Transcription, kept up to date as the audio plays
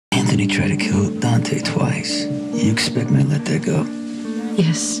Anthony tried to kill Dante twice. You expect me to let that go?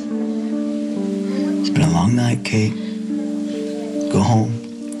 Yes. It's been a long night, Kate. Go home.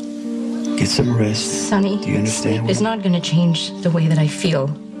 Get some rest. Sonny, do you understand? It's not going to change the way that I feel.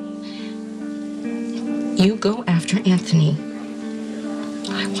 You go after Anthony.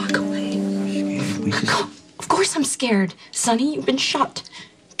 I walk away. Of course I'm scared. Sonny, you've been shot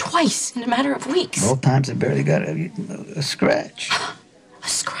twice in a matter of weeks. Both times I barely got a scratch. A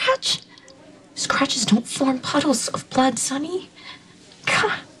scratch? Scratches don't form puddles of blood, Sonny.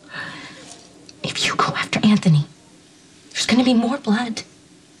 God. If you go after Anthony, there's going to be more blood.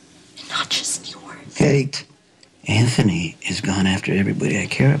 And not just yours. Kate, Anthony has gone after everybody I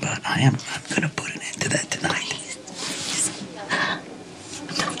care about. I am not going to put an end to that tonight. Please.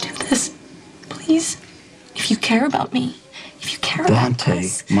 Don't do this. Please. If you care about me, if you care about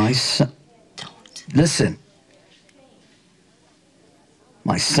us. Dante, my son. Don't. Listen.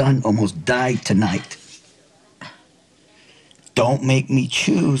 My son almost died tonight. Don't make me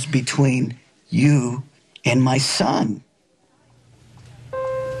choose between you and my son.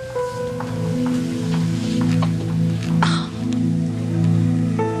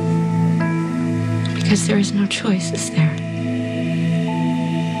 Because there is no choice, is there?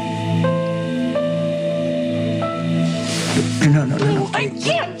 No. I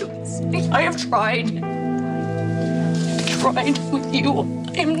can't do this. I have tried. Tried with you.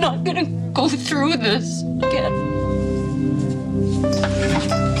 I'm not gonna go through this again.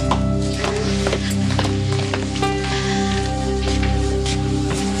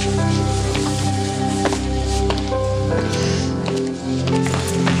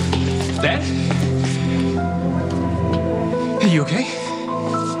 Dad? Are you okay?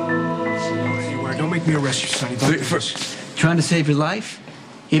 Don't make me arrest you, Sonny. Don't do this. Trying to save your life?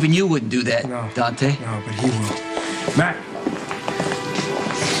 Even you wouldn't do that, No. Dante. No, but he will. Matt.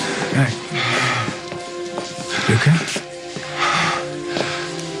 Matt. You okay?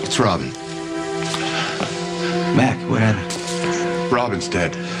 It's Robin. Mac, what happened? Robin's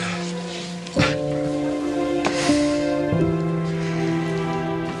dead.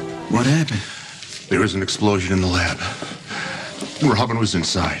 What happened? There was an explosion in the lab. Robin was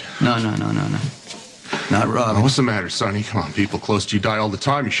inside. No. Not Robin. What's the matter, Sonny? Come on, people close to you die all the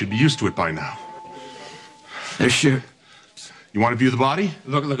time. You should be used to it by now. They're sure. You want to view the body?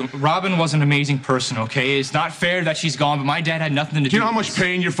 Look, Robin was an amazing person, okay? It's not fair that she's gone, but my dad had nothing to do Do you know how with much this.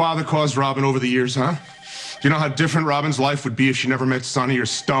 pain your father caused Robin over the years, huh? Do you know how different Robin's life would be if she never met Sonny or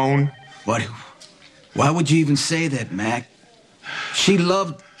Stone? What? Why would you even say that, Mac? She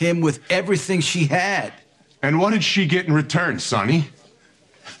loved him with everything she had. And what did she get in return, Sonny?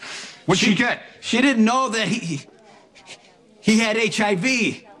 What'd she get? She didn't know that he had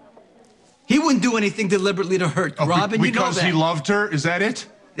HIV. He wouldn't do anything deliberately to hurt Robin. You know that. Because he loved her? Is that it?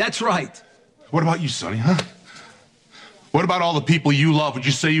 That's right. What about you, Sonny, huh? What about all the people you love? Would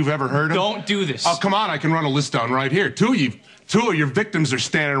you say you've ever heard of? Don't do this. Oh, come on, I can run a list down right here. Two of your victims are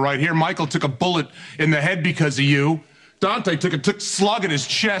standing right here. Michael took a bullet in the head because of you. Dante took a slug in his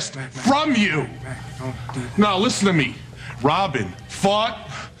chest from you. Now, listen to me. Robin fought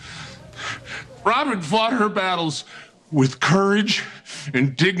her battles with courage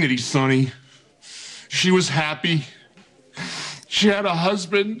and dignity, Sonny. She was happy. She had a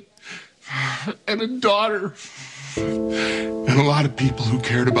husband and a daughter and a lot of people who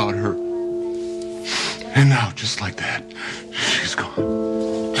cared about her. And now, just like that, she's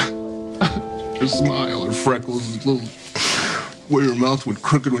gone. Her smile, her freckles, her little way her mouth went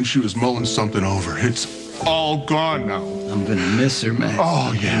crooked when she was mulling something over. It's all gone now. I'm gonna miss her, Mac.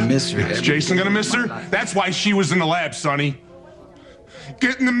 Oh, yeah. I'm gonna miss her. Is Jason gonna miss her? That's why she was in the lab, Sonny.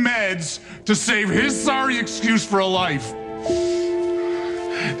 Getting the meds to save his sorry excuse for a life.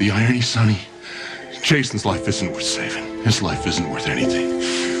 The irony, Sonny, Jason's life isn't worth saving. His life isn't worth anything.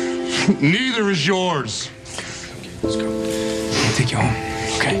 Neither is yours. Okay, let's go. I'll take you home,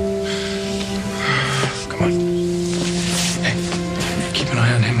 okay? Come on. Hey, keep an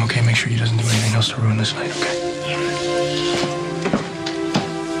eye on him, okay? Make sure he doesn't do anything else to ruin this night, okay?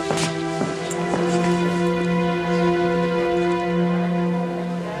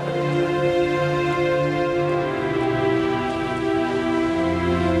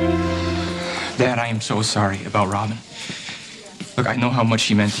 Dad, I am so sorry about Robin. Look, I know how much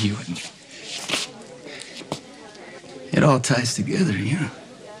she meant to you. It all ties together, you know.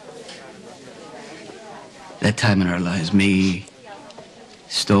 That time in our lives, me,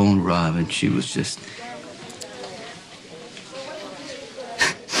 Stone, Robin, she was just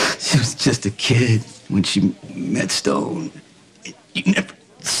a kid when she met Stone. You never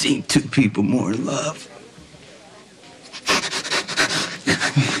seen two people more in love.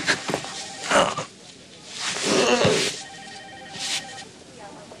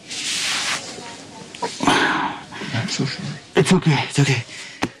 It's okay. It's okay.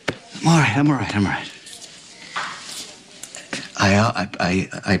 I'm all right. I'm all right. I'm all right.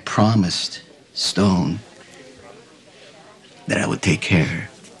 I promised Stone that I would take care of her.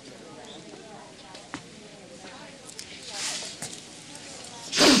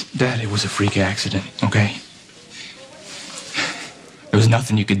 Dad, it was a freak accident, okay? There was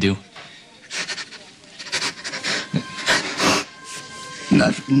nothing you could do.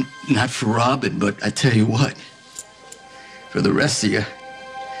 Not for Robin, but I tell you what, for the rest of you,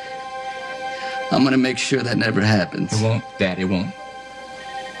 I'm gonna make sure that never happens. It won't, Dad, it won't.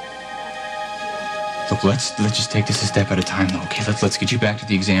 Look, let's just take this a step at a time, though, okay? Let's get you back to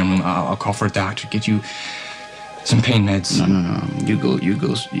the exam room. I'll call for a doctor, get you some pain meds. No. You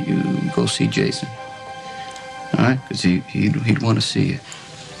go see Jason. All right? Because he'd want to see you.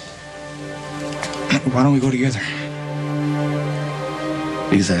 Why don't we go together?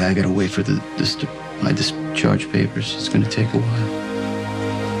 Because I gotta wait for my discharge papers. It's gonna take a while.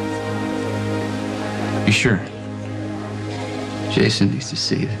 You sure? Jason needs to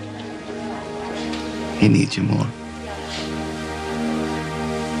see you. He needs you more.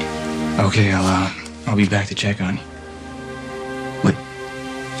 Okay, I'll be back to check on you. Wait.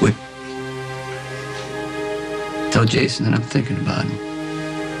 Tell Jason that I'm thinking about him.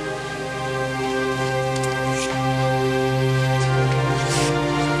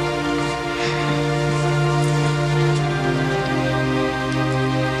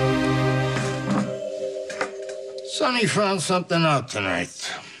 Sonny found something out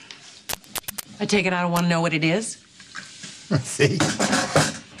tonight. I take it I don't want to know what it is? See?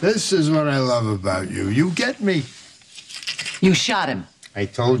 This is what I love about you. You get me. You shot him. I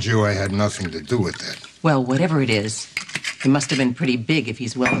told you I had nothing to do with it. Well, whatever it is, it must have been pretty big if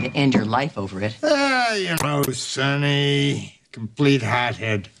he's willing to end your life over it. You know, Sonny. Complete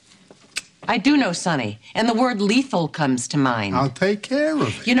hothead. I do know Sonny, and the word lethal comes to mind. I'll take care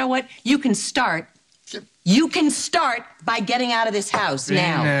of it. You know what? You can start by getting out of this house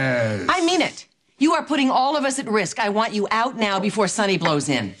now. Venus. I mean it. You are putting all of us at risk. I want you out now before Sonny blows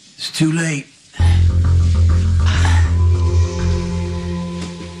in. It's too late.